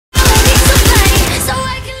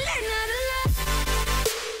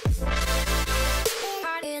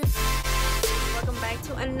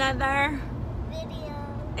another video.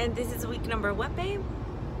 And this is week number what, babe?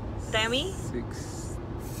 Dami?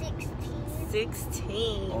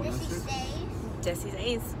 16. This is Jesse's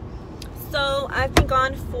A's. So I've been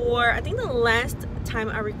gone for, I think the last time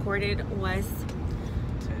I recorded was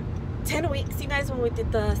 10 weeks, you guys, when we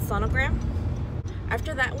did the sonogram.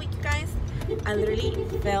 After that week, you guys, I literally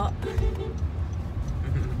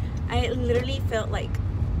felt like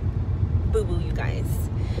boo-boo, you guys.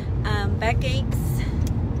 Back aches,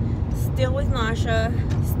 still with nausea,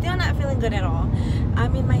 still not feeling good at all.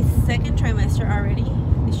 I'm in my second trimester already.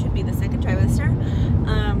 It should be the second trimester.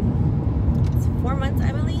 It's 4 months,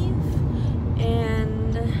 I believe,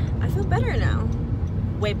 and I feel better now,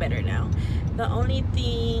 way better now. The only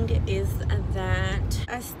thing is that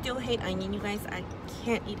I still hate onion, you guys. I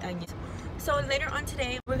can't eat onions. So later on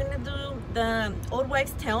today, we're gonna do the old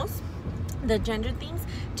wives' tales, the gender things,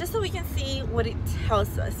 just so we can see what it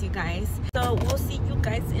tells us, you guys. So we'll see you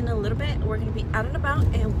guys in a little bit. We're gonna be out and about,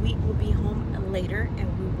 and we will be home later,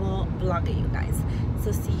 and we will vlog it, you guys.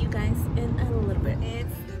 So see you guys in a little bit.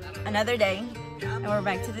 It's another day, and we're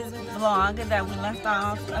back to this vlog that we left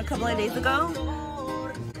off a couple of days ago.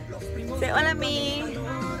 Say hola, me.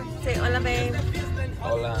 Say hola, babe.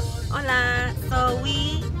 Hola. Hola. So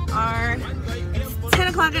we are, it's 10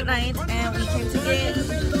 o'clock at night, and we came to get a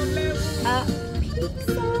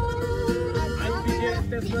pizza.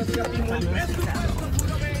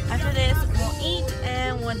 After this, we'll eat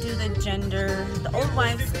and we'll do the old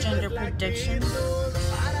wives gender prediction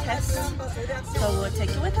test. So we'll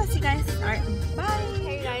take you with us, you guys. All right, bye.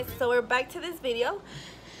 Hey guys, so we're back to this video.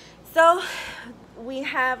 So we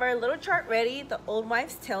have our little chart ready, the old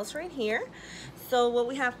wives tales right here. So what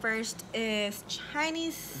we have first is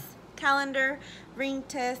Chinese calendar, ring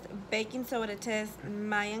test, baking soda test,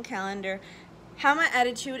 Mayan calendar, how my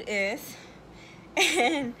attitude is,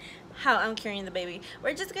 and how I'm carrying the baby.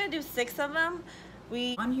 We're just gonna do 6 of them.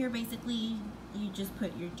 On here, basically, you just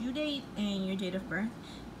put your due date and your date of birth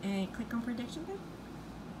and click on prediction button.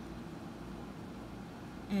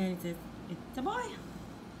 And it says it's a boy.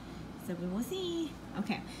 So we will see.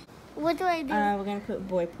 Okay. What do I do? We're gonna put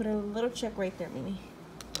boy. Put a little check right there, Mimi.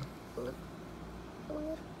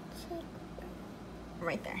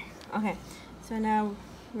 Right there. Okay. So now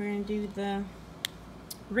we're gonna do the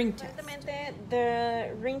ring test.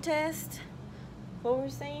 The ring test. What we're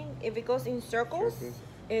saying? If it goes in circles,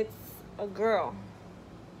 it's a girl.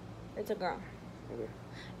 It's a girl. Okay.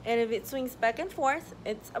 And if it swings back and forth,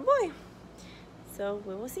 it's a boy. So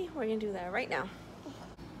we will see. We're gonna do that right now.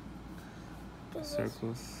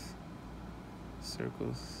 Circles.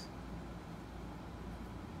 Circles.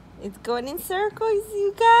 It's going in circles,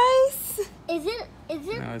 you guys. Is it?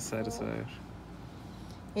 Now it's side to side.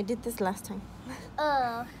 I did this last time.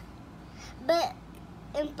 But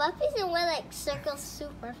in puppies it went like circles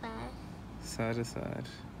super fast. Side to side.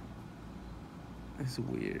 It's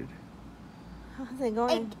weird. How's it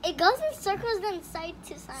going? It goes in circles then side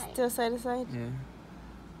to side. Still side to side? Yeah.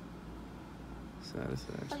 Side to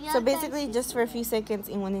side. Oh, yeah, So basically just for a few seconds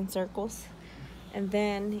it went in circles. And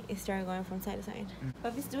then it started going from side to side.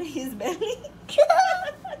 Puppy's doing his belly.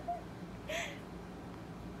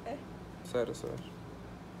 Side to side.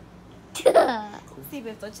 Sí,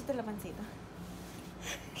 pero tóchate la pancita.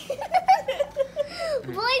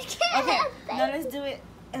 Boys can't Okay, have now that. let's do it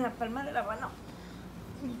en la palma de la mano.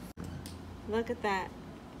 Look at that.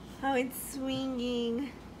 How it's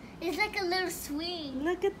swinging. It's like a little swing.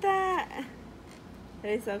 Look at that.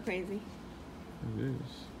 That is so crazy. It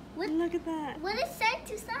is. Look at that. What is side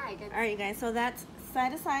to side? Alright, guys, so that's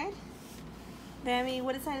side to side. Dami,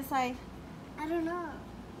 what is side to side? I don't know.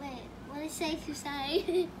 Wait, what is side to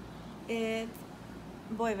side? It's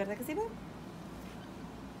boy, ¿verdad que sí, babe?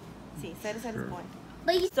 Sí, side to side is boy.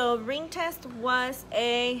 But you, So ring test was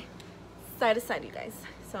a side to side, you guys.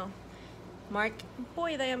 So mark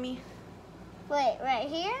boy, Dami. wait, right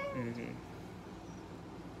here? Mm-hmm.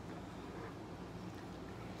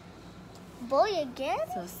 Boy again?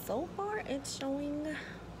 So far it's showing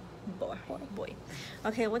boy.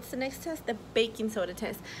 Okay, what's the next test? The baking soda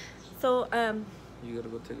test. So You gotta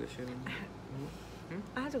go take a shit.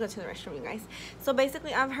 I have to go to the restroom, you guys. So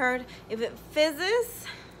basically I've heard if it fizzes,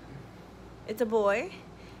 it's a boy.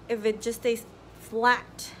 If it just stays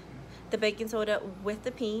flat, the baking soda with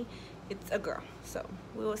the pee, it's a girl. So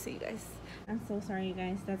we will see, you guys. I'm so sorry, you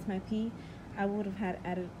guys. That's my pee. I would have had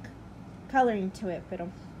added coloring to it,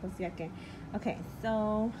 pero pues ya que. Okay,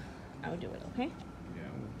 so I will do it, okay?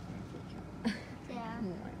 Yeah. Yeah.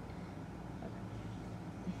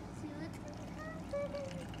 See what's happening?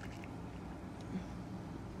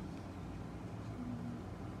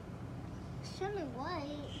 Show me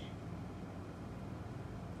white.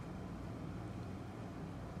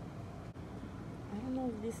 don't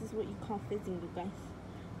know if this is what you call fizzing, you guys.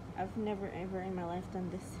 I've never ever in my life done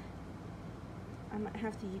this. I might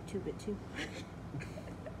have to YouTube it too.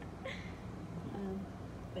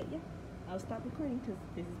 But yeah, I'll stop recording because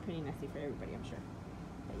this is pretty messy for everybody, I'm sure.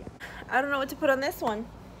 But yeah, I don't know what to put on this one.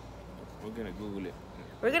 We're gonna Google it.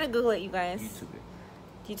 We're gonna Google it, you guys. YouTube it.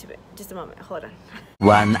 YouTube it. Just a moment. Hold on.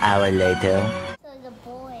 1 hour later. So the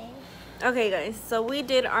boy. Okay, guys. So we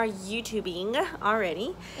did our YouTubing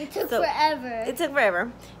already. It took forever. It took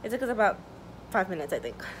forever. It took us about 5 minutes, I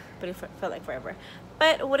think. But it felt like forever.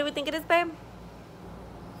 But what do we think it is, babe?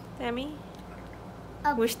 Sammy?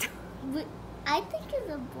 I think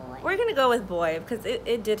it's a boy. We're gonna go with boy because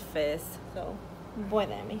it did fizz. So, boy,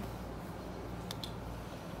 Sammy.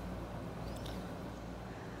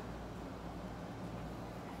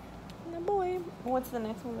 Boy. What's the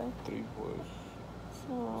next one, babe? 3 boys.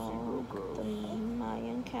 So, 0 girls. the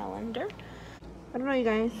Mayan calendar. I don't know, you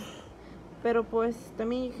guys. Pero pues,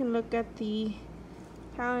 también you can look at the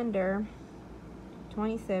calendar.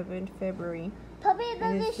 27th February. Puppy,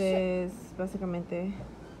 And it says, básicamente,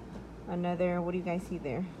 another, what do you guys see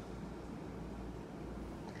there?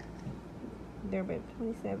 There, babe.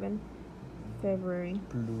 27 February.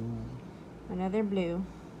 Blue. Another blue.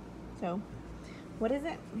 So, what is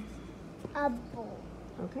it? a boy.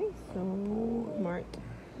 Okay, so mark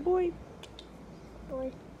boy.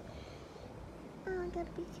 Boy. Oh, I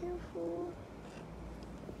gotta be careful.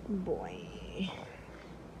 Boy.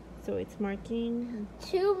 So it's marking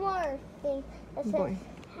 2 more things. It says boy.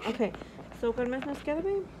 Okay, so ¿cuál más nos queda,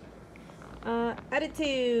 babe?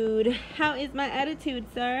 Attitude. How is my attitude,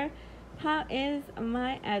 sir? How is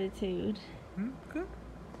my attitude? Good.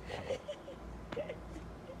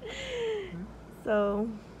 So,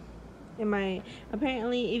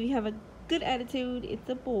 apparently, if you have a good attitude, it's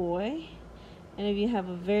a boy. And if you have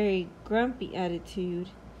a very grumpy attitude,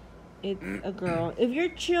 it's a girl. If you're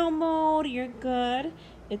chill mode, you're good,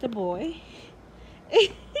 it's a boy.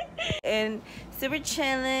 And super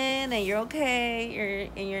chilling and you're okay,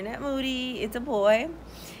 you're not moody, it's a boy.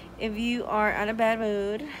 If you are on a bad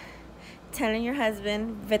mood, telling your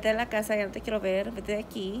husband, vete a la casa, ya no te quiero ver, vete de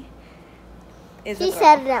aquí, is a She girl.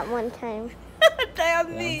 said that one time. Damn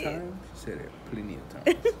One me. time? She said it plenty of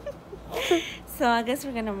times. So I guess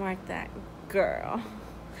we're gonna mark that girl.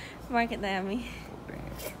 Mark it, Naomi.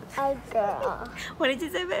 Oh, damn. A girl. What did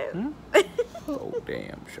you say, babe? Hmm? Oh,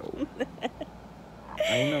 damn, show.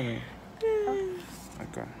 I know me.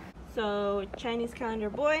 Okay. So Chinese calendar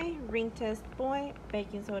boy, ring test boy,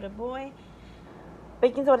 baking soda boy,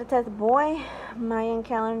 baking soda test boy, Mayan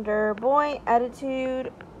calendar boy,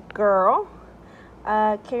 attitude girl,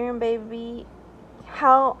 carrying baby.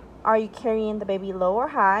 How are you carrying the baby? Low or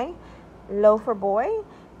high? Low for boy.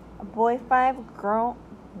 Boy 5, girl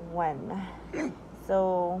 1.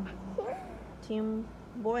 So team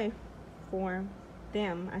boy for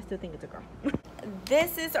them. I still think it's a girl.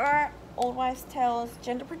 This is our Old Wives' Tales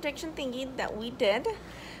gender prediction thingy that we did.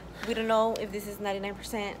 We don't know if this is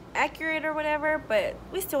 99% accurate or whatever, but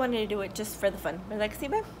we still wanted to do it just for the fun. We're like, see,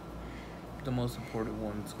 babe? The most important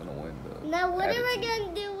one's gonna win the Now, what are we attitude.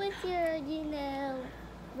 gonna do with your,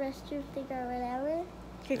 restroom thing or whatever?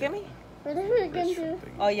 Can you get me? What are we gonna Restroom do?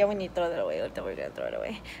 thing. Oh, yeah, we need to throw that away. Ahorita we're gonna throw it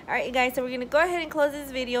away. Alright, you guys, so we're gonna go ahead and close this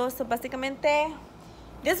video. So, básicamente,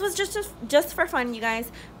 this was just for fun, you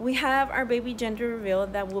guys. We have our baby gender reveal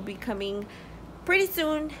that will be coming pretty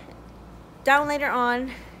soon, down later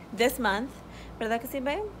on this month. ¿Verdad que sí,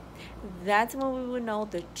 babe? That's when we will know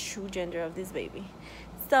the true gender of this baby.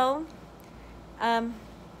 So, But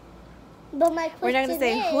my question we're not gonna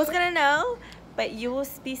say is, who's gonna know, but you will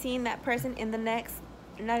be seeing that person in the next,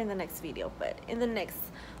 not in the next video, but in the next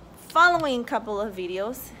following couple of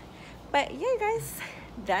videos. But yeah, guys,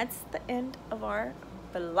 that's the end of our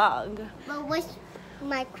vlog. But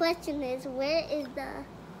my question is, where is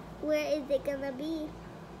it gonna be?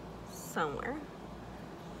 Somewhere.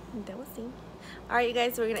 That we'll see. Alright, you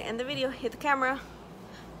guys, we're gonna end the video. Hit the camera.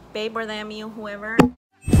 Babe or them, you, whoever.